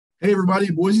Hey everybody,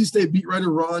 Boise State beat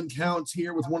writer Ron Counts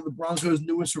here with one of the Broncos'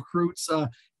 newest recruits,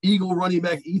 Eagle running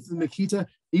back Ethan Mikita.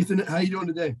 Ethan, how you doing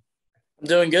today? I'm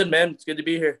doing good, man. It's good to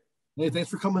be here. Hey, thanks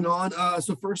for coming on.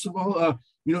 So first of all,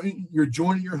 you're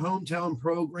joining your hometown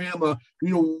program.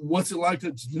 What's it like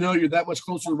to know you're that much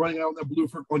closer to running out on that blue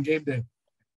for on game day?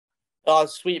 Oh,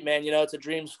 it's sweet, man. It's a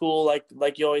dream school,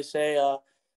 like you always say. A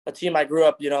team I grew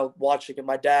up, watching, and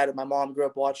my dad and my mom grew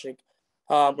up watching.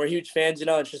 We're huge fans.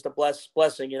 It's just a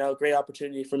blessing. Great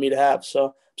opportunity for me to have. So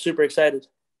I'm super excited.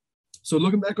 So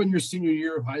looking back on your senior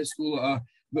year of high school,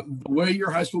 the way your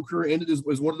high school career ended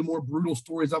is one of the more brutal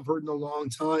stories I've heard in a long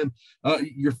time.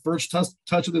 Your first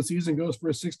touch of the season goes for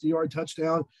a 60-yard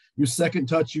touchdown. Your second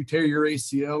touch, you tear your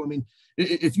ACL. I mean,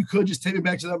 if you could just take me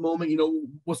back to that moment,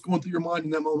 what's going through your mind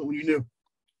in that moment when you knew?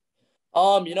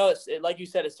 Like you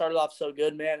said, it started off so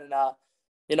good, man, and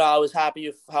I was happy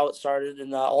with how it started,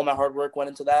 and all my hard work went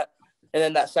into that. And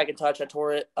then that second touch, I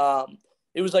tore it.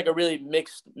 It was like a really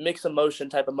mixed emotion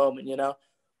type of moment.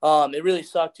 It really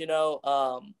sucked.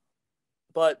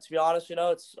 But to be honest,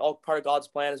 it's all part of God's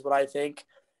plan, is what I think,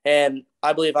 and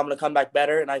I believe I'm going to come back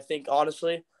better. And I think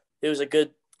honestly, it was a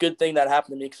good thing that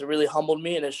happened to me, because it really humbled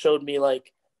me, and it showed me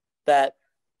like that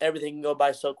everything can go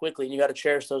by so quickly, and you got to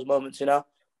cherish those moments. Yeah.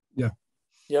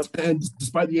 Yep. And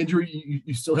despite the injury,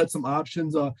 you still had some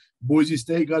options. Boise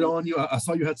State got on you. I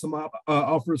saw you had some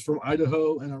offers from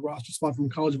Idaho and a roster spot from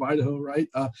College of Idaho, right?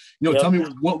 Yep. Tell me,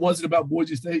 what was it about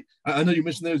Boise State? I know you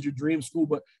mentioned that as your dream school,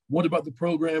 but what about the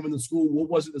program and the school? What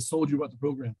was it that sold you about the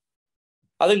program?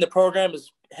 I think the program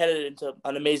is headed into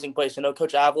an amazing place.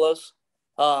 Coach Avalos,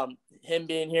 him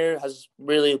being here has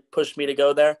really pushed me to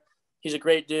go there. He's a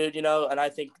great dude, and I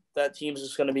think that team's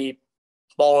just going to be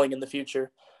balling in the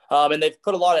future. And they've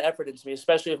put a lot of effort into me,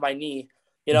 especially with my knee.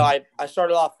 I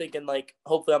started off thinking, like,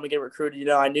 hopefully I'm going to get recruited.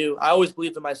 I always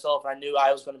believed in myself. And I knew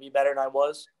I was going to be better than I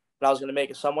was, and I was going to make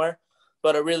it somewhere.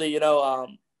 But it really,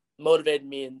 motivated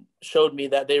me and showed me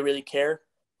that they really care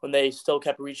when they still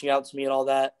kept reaching out to me and all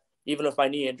that, even with my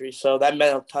knee injury. So that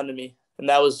meant a ton to me, and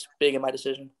that was big in my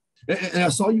decision. And I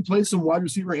saw you play some wide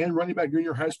receiver and running back during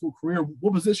your high school career.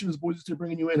 What position is Boise State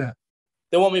bringing you in at?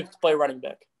 They want me to play running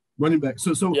back. Running back.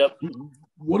 So Yep.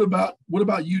 What about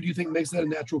you? Do you think makes that a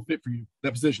natural fit for you,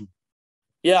 that position?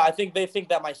 Yeah, I think they think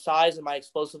that my size and my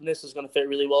explosiveness is going to fit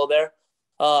really well there.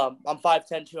 I'm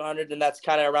 5'10", 200, and that's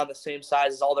kind of around the same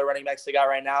size as all the running backs they got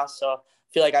right now. So I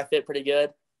feel like I fit pretty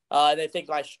good. And they think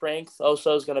my strength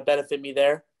also is going to benefit me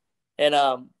there. And,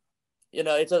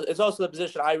 it's also the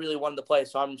position I really wanted to play.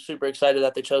 So I'm super excited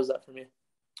that they chose that for me.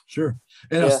 Sure.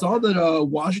 And I saw that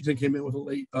Washington came in with a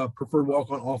late preferred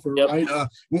walk-on offer, Yep. right?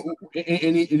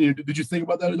 Did you think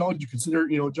about that at all? Did you consider,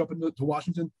 jumping to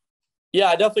Washington? Yeah,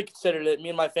 I definitely considered it. Me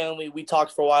and my family, we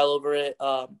talked for a while over it.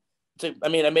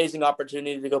 Amazing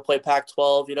opportunity to go play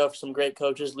Pac-12, for some great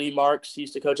coaches. Lee Marks, he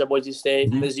used to coach at Boise State,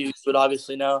 Mm-hmm. as you would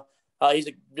obviously know. He's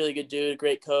a really good dude,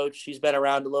 great coach. He's been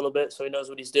around a little bit, so he knows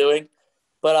what he's doing.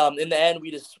 But in the end,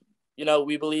 we just,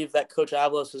 we believe that Coach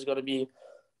Avalos is going to be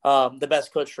the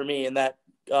best coach for me, and that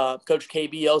Coach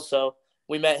KB also,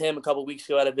 we met him a couple weeks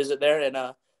ago at a visit there,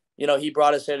 and he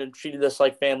brought us in and treated us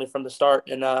like family from the start,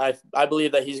 and I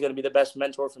believe that he's going to be the best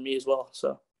mentor for me as well.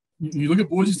 So you look at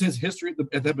Boise State's history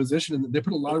at that position, and they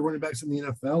put a lot of running backs in the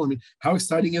NFL. I mean, how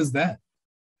exciting is that?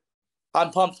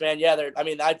 I'm pumped, man. Yeah,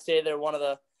 I'd say they're one of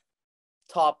the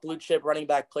top blue chip running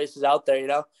back places out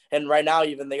there, and right now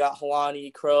even they got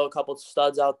Helani, Crow, a couple of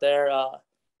studs out there.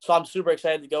 So I'm super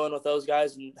excited to go in with those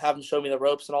guys and have them show me the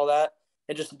ropes and all that.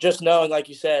 And just knowing, like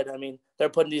you said, I mean, they're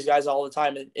putting these guys all the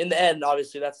time. And in the end,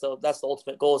 obviously, that's the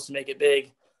ultimate goal, is to make it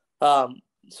big. So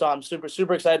I'm super,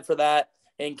 super excited for that.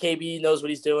 And KB knows what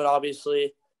he's doing,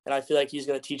 obviously. And I feel like he's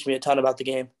going to teach me a ton about the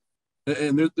game.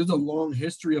 And there's a long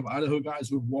history of Idaho guys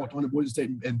who have walked on to Boise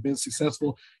State and been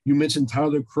successful. You mentioned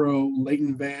Tyler Crow,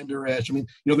 Leighton Vander Esch. I mean,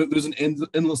 there's an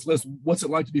endless list. What's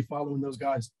it like to be following those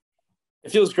guys?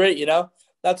 It feels great,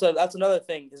 That's another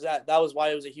thing, is that was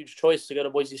why it was a huge choice to go to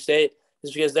Boise State,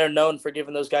 is because they're known for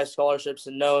giving those guys scholarships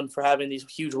and known for having these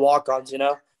huge walk-ons,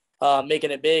 making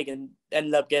it big, and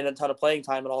ended up getting a ton of playing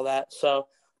time and all that. So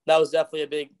that was definitely a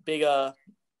big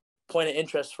point of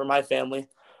interest for my family.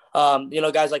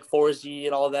 Guys like Forsey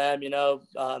and all of them,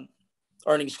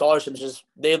 earning scholarships, just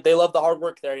they love the hard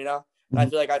work there, and I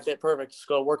feel like I fit perfect. Just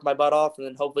go work my butt off and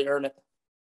then hopefully earn it.